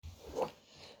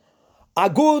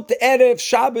Agut Erev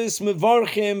Shabbos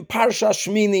Mevorchim Parshas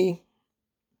Shemini.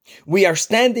 We are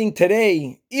standing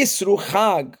today, Isru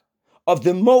Chag, of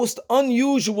the most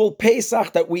unusual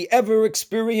Pesach that we ever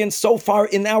experienced so far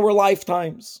in our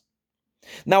lifetimes.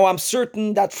 Now, I'm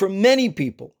certain that for many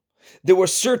people, there were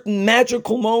certain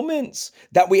magical moments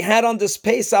that we had on this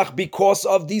Pesach because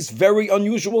of these very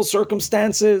unusual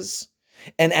circumstances.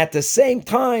 And at the same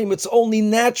time, it's only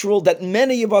natural that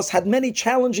many of us had many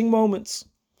challenging moments.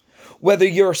 Whether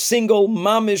you're single,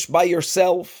 mamish, by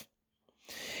yourself,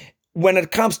 when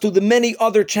it comes to the many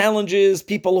other challenges,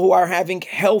 people who are having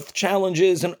health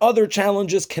challenges and other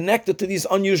challenges connected to these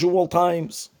unusual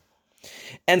times.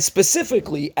 And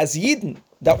specifically, as Yidden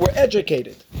that were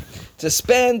educated to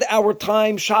spend our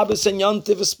time, Shabbos and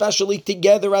Yontiv, especially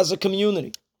together as a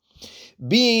community,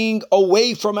 being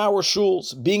away from our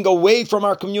shuls, being away from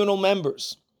our communal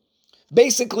members,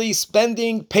 basically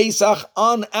spending Pesach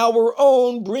on our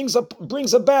own brings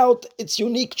about its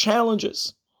unique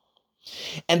challenges.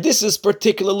 And this is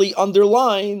particularly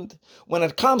underlined when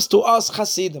it comes to us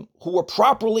Hasidim, who were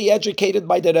properly educated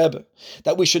by the Rebbe,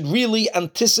 that we should really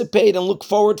anticipate and look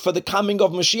forward for the coming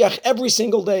of Mashiach every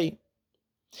single day.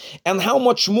 And how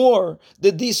much more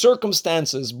did these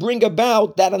circumstances bring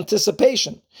about that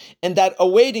anticipation and that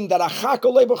awaiting that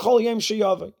achakole b'chol yom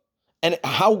sheyaveh. And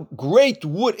how great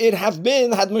would it have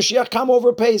been had Mashiach come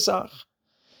over Pesach?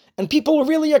 And people were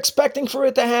really expecting for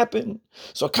it to happen.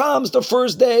 So comes the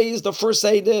first days, the first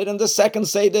Seder, and the second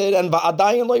Seder, and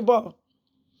va'adayin loiba.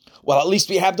 Well, at least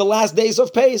we have the last days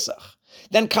of Pesach.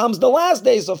 Then comes the last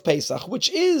days of Pesach, which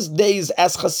is days,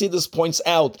 as Chassidus points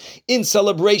out, in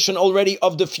celebration already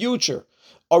of the future,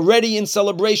 already in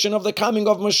celebration of the coming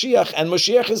of Mashiach. And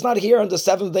Mashiach is not here on the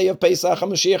 7th day of Pesach,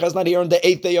 and Mashiach is not here on the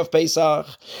 8th day of Pesach.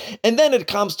 And then it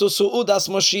comes to Su'udas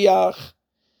Mashiach.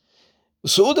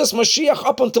 Su'udas Mashiach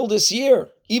up until this year,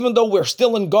 even though we're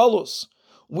still in Golus,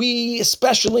 we,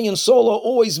 especially in Solo,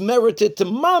 always merited to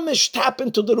mamish tap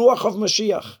into the Ruach of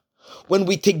Mashiach. When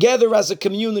we together as a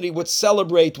community would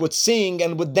celebrate, would sing,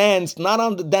 and would dance, not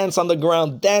on the dance on the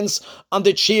ground, dance on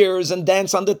the chairs and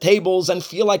dance on the tables and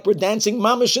feel like we're dancing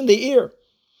mamish in the ear.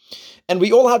 And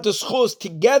we all had the schus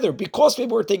together, because we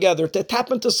were together, to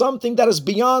tap into something that is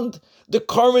beyond the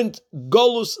current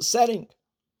Golus setting.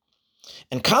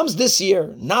 And comes this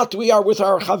year, not we are with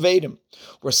our chavedim,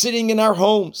 we're sitting in our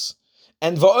homes,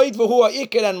 and va'oid v'hu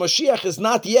ha'ikar, and Mashiach is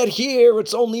not yet here.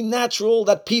 It's only natural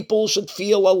that people should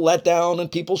feel a letdown,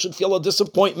 and people should feel a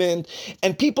disappointment,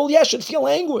 and people, should feel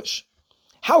anguish.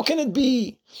 How can it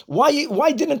be?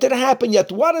 Why didn't it happen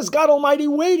yet? What is God Almighty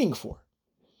waiting for?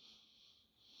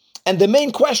 And the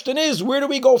main question is, where do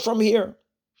we go from here?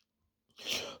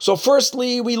 So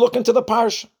firstly, we look into the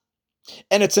Parsha.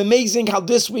 And it's amazing how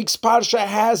this week's Parsha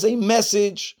has a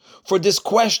message for this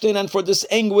question and for this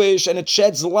anguish, and it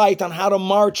sheds light on how to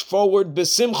march forward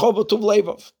b'simcha v'tuv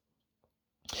levav.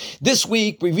 This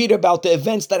week we read about the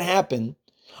events that happened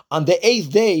on the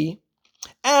 8th day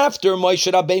after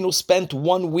Moshe Rabbeinu spent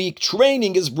 1 week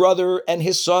training his brother and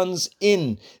his sons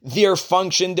in their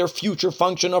future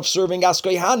function of serving as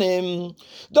Kohanim.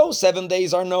 Those 7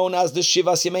 days are known as the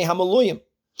Shivas Yemei HaMiluyim.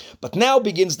 But now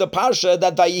begins the Parsha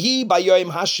that Vayihi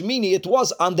Bayoim Hashmini. It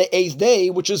was on the 8th day,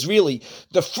 which is really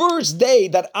the first day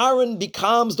that Aaron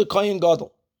becomes the Kohen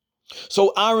Gadol.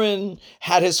 So Aaron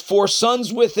had his 4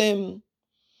 sons with him.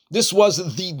 This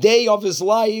was the day of his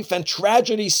life, and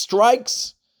tragedy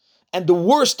strikes. And the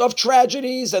worst of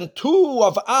tragedies, and 2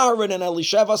 of Aaron and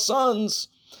Elisheva's sons,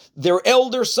 their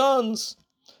elder sons,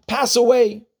 pass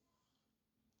away.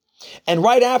 And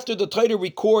right after the Torah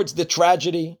records the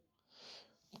tragedy,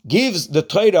 gives the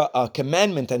Torah a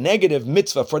commandment, a negative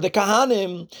mitzvah for the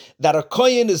Kahanim, that a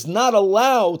Kohen is not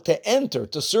allowed to enter,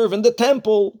 to serve in the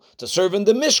temple, to serve in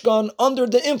the Mishkan, under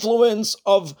the influence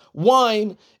of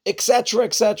wine, etc.,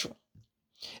 etc.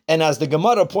 And as the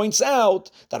Gemara points out,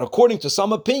 that according to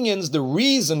some opinions, the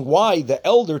reason why the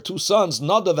elder 2 sons,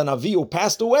 Nadav and Avihu,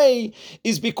 passed away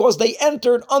is because they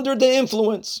entered under the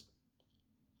influence.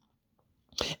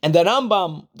 And the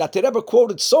Rambam, that the Rebbe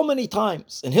quoted so many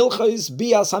times in Hilchos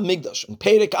Bias HaMikdash, in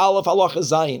Perek Aleph Halacha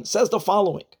Zayin, says the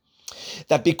following,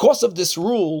 that because of this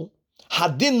rule,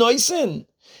 Hadin Noisin,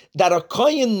 that a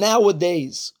Kohen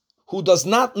nowadays, who does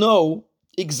not know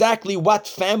exactly what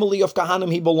family of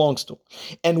Kahanim he belongs to,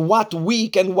 and what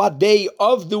week and what day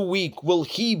of the week will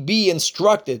he be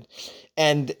instructed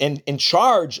and in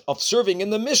charge of serving in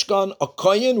the Mishkan, a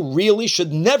Kohen really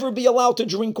should never be allowed to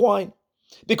drink wine.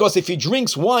 Because if he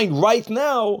drinks wine right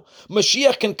now,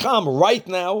 Mashiach can come right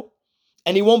now,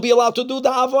 and he won't be allowed to do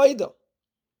the Avodah.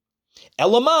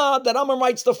 Elamah, that Rambam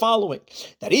writes the following,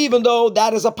 that even though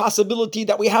that is a possibility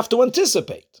that we have to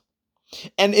anticipate,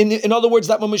 And in other words,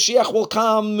 that when Mashiach will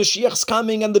come, Mashiach's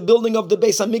coming, and the building of the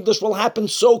Beis Hamikdash will happen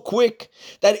so quick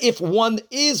that if one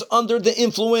is under the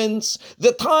influence,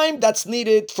 the time that's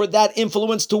needed for that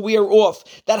influence to wear off,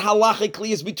 that halachically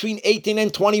is between 18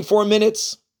 and 24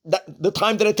 minutes, the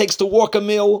time that it takes to walk a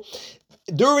mil.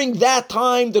 During that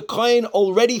time, the Kohen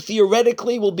already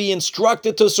theoretically will be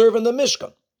instructed to serve in the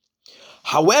Mishkan.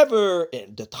 However,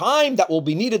 in the time that will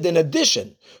be needed in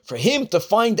addition for him to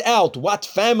find out what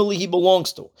family he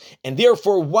belongs to, and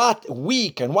therefore what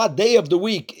week and what day of the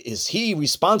week is he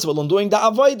responsible in doing the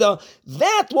Avodah,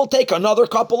 that will take another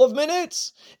couple of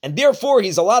minutes. And therefore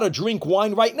he's allowed to drink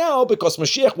wine right now because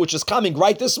Mashiach, which is coming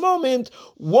right this moment,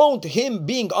 him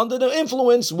being under the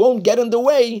influence won't get in the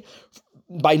way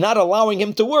by not allowing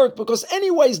him to work, because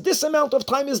anyways, this amount of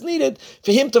time is needed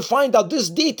for him to find out this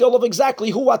detail of exactly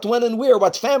who, what, when, and where,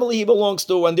 what family he belongs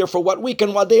to, and therefore what week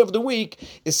and what day of the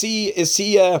week is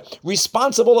he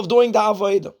responsible of doing the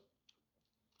Avodah.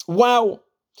 Wow.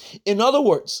 In other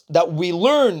words, that we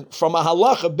learn from a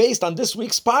halacha based on this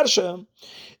week's Parsha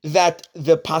that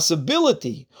the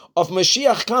possibility of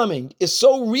Mashiach coming is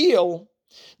so real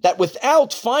that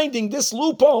without finding this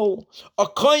loophole,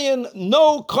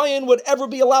 no Kohen would ever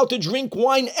be allowed to drink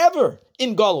wine ever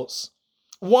in Galus.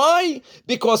 Why?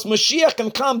 Because Mashiach can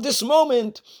come this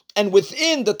moment, and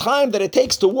within the time that it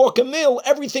takes to walk a mil,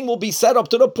 everything will be set up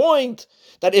to the point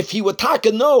that if he would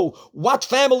taka know what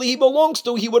family he belongs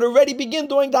to, he would already begin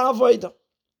doing the Avodah.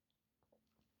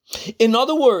 In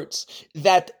other words,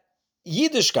 that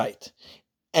Yiddishkeit,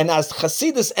 and as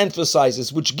Chassidus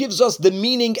emphasizes, which gives us the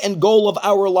meaning and goal of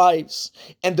our lives.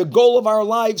 And the goal of our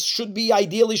lives should be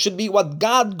what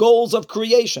God's goals of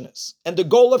creation is. And the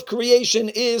goal of creation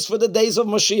is for the days of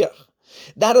Mashiach.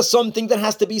 That is something that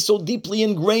has to be so deeply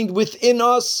ingrained within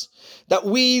us that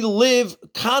we live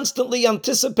constantly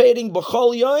anticipating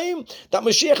B'chol Yom that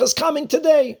Mashiach is coming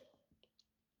today.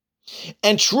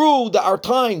 And true, there are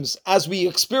times, as we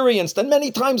experienced, and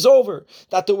many times over,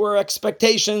 that there were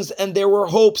expectations and there were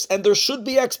hopes, and there should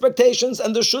be expectations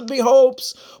and there should be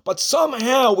hopes, but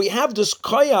somehow we have this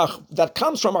koyach that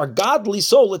comes from our godly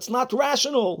soul, it's not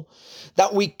rational,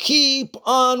 that we keep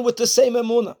on with the same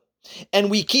emunah, and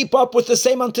we keep up with the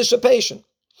same anticipation.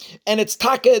 And it's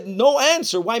taka no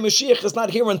answer why Mashiach is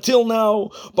not here until now,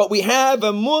 but we have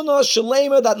emunah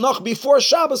shalema that noch before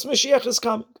Shabbos Mashiach is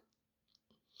coming.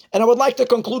 And I would like to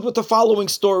conclude with the following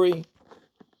story.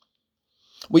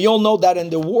 We all know that in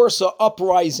the Warsaw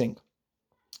Uprising,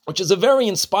 which is a very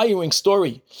inspiring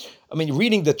story. I mean,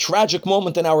 reading the tragic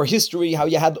moment in our history, how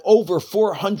you had over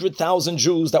 400,000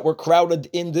 Jews that were crowded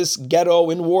in this ghetto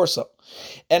in Warsaw,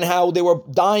 and how they were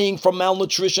dying from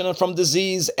malnutrition and from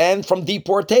disease and from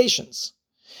deportations.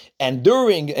 And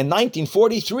in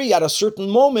 1943, at a certain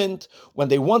moment, when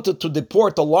they wanted to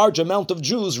deport a large amount of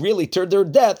Jews, really to their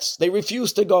deaths, they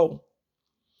refused to go.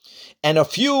 And a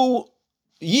few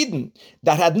Yidden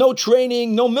that had no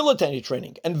training, no military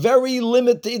training, and very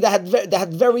limited, that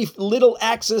had very little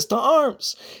access to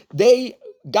arms, they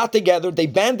got together, they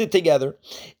banded together,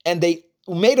 and they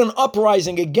made an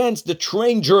uprising against the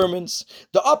trained Germans.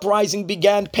 The uprising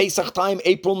began Pesach time,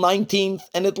 April 19th,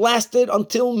 and it lasted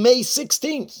until May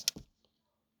 16th.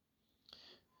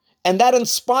 And that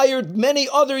inspired many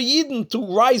other Yidden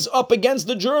to rise up against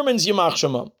the Germans, Yimach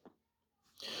Shemam.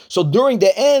 So during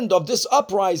the end of this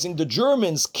uprising, the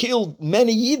Germans killed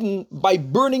many Yidden by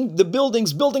burning the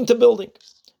buildings, building to building.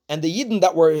 And the Yidden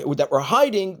that were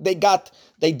hiding, they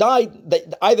died.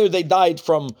 Either they died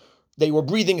from they were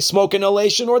breathing smoke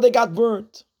inhalation, or they got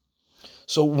burned.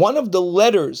 So one of the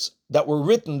letters that were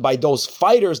written by those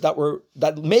fighters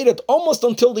that made it almost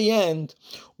until the end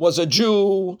was a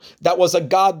Jew that was a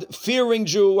God-fearing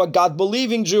Jew, a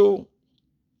God-believing Jew.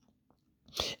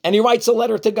 And he writes a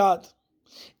letter to God.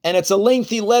 And it's a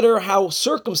lengthy letter, how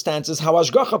circumstances, how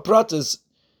Hashgacha Pratis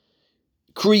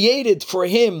created for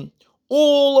him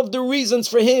all of the reasons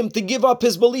for him to give up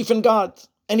his belief in God.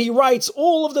 And he writes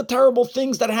all of the terrible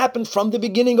things that happened from the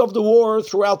beginning of the war,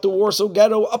 throughout the Warsaw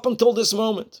Ghetto, up until this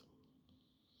moment.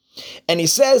 And he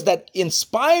says that in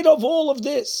spite of all of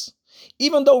this,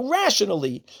 even though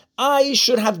rationally I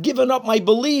should have given up my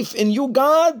belief in you,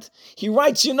 God, he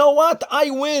writes, you know what? I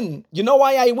win. You know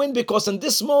why I win? Because in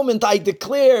this moment I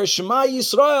declare, Shema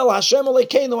Yisrael, Hashem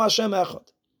Elokeinu, Hashem Echad.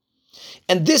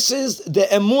 And this is the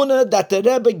emunah that the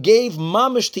Rebbe gave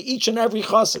mamish to each and every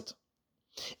chassid.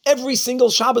 Every single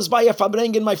Shabbos by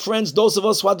Fabrengen, my friends, those of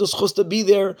us who had the schus to be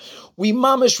there,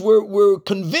 we're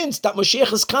convinced that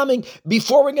Mashiach is coming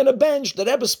before we're going to bench. The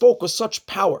Rebbe spoke with such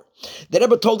power. The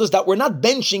Rebbe told us that we're not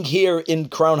benching here in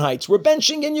Crown Heights, we're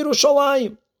benching in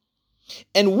Yerushalayim.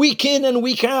 And week in and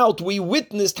week out, we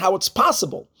witnessed how it's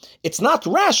possible. It's not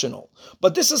rational,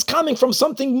 but this is coming from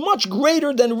something much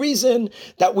greater than reason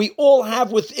that we all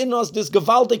have within us, this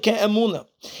gewaltige emunah.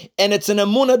 And it's an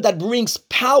emunah that brings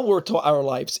power to our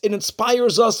lives. It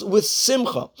inspires us with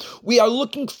simcha. We are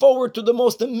looking forward to the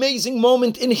most amazing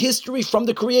moment in history from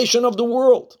the creation of the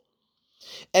world.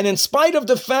 And in spite of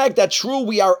the fact that true,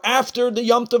 we are after the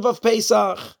Yom Tov of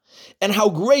Pesach, and how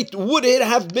great would it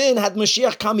have been had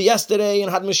Mashiach come yesterday,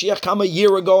 and had Mashiach come a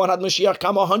year ago, and had Mashiach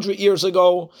come 100 years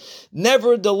ago.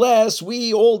 Nevertheless,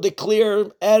 we all declare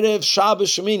Erev Shabbos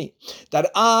Shemini that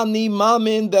Ani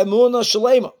Mamin B'Emunah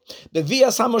Shalema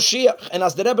B'Vias HaMashiach. And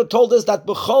as the Rebbe told us that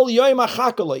B'chol Yom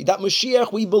HaChakalei, that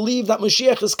Mashiach, we believe that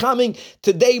Mashiach is coming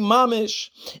today, mamish.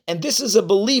 And this is a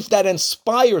belief that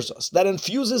inspires us, that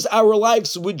infuses our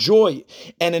lives with joy,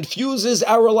 and infuses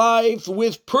our life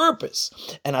with purpose.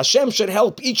 And Hashem should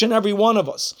help each and every one of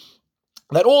us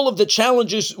that all of the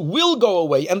challenges will go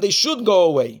away, and they should go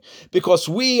away, because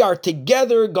we are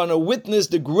together going to witness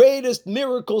the greatest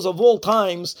miracles of all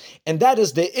times, and that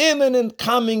is the imminent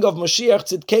coming of Mashiach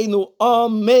Tzidkenu.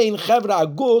 Amen. Chevra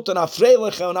agut and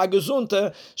afreiliche and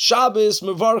agezunte Shabbos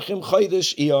mevarchim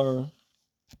chodesh Iyar.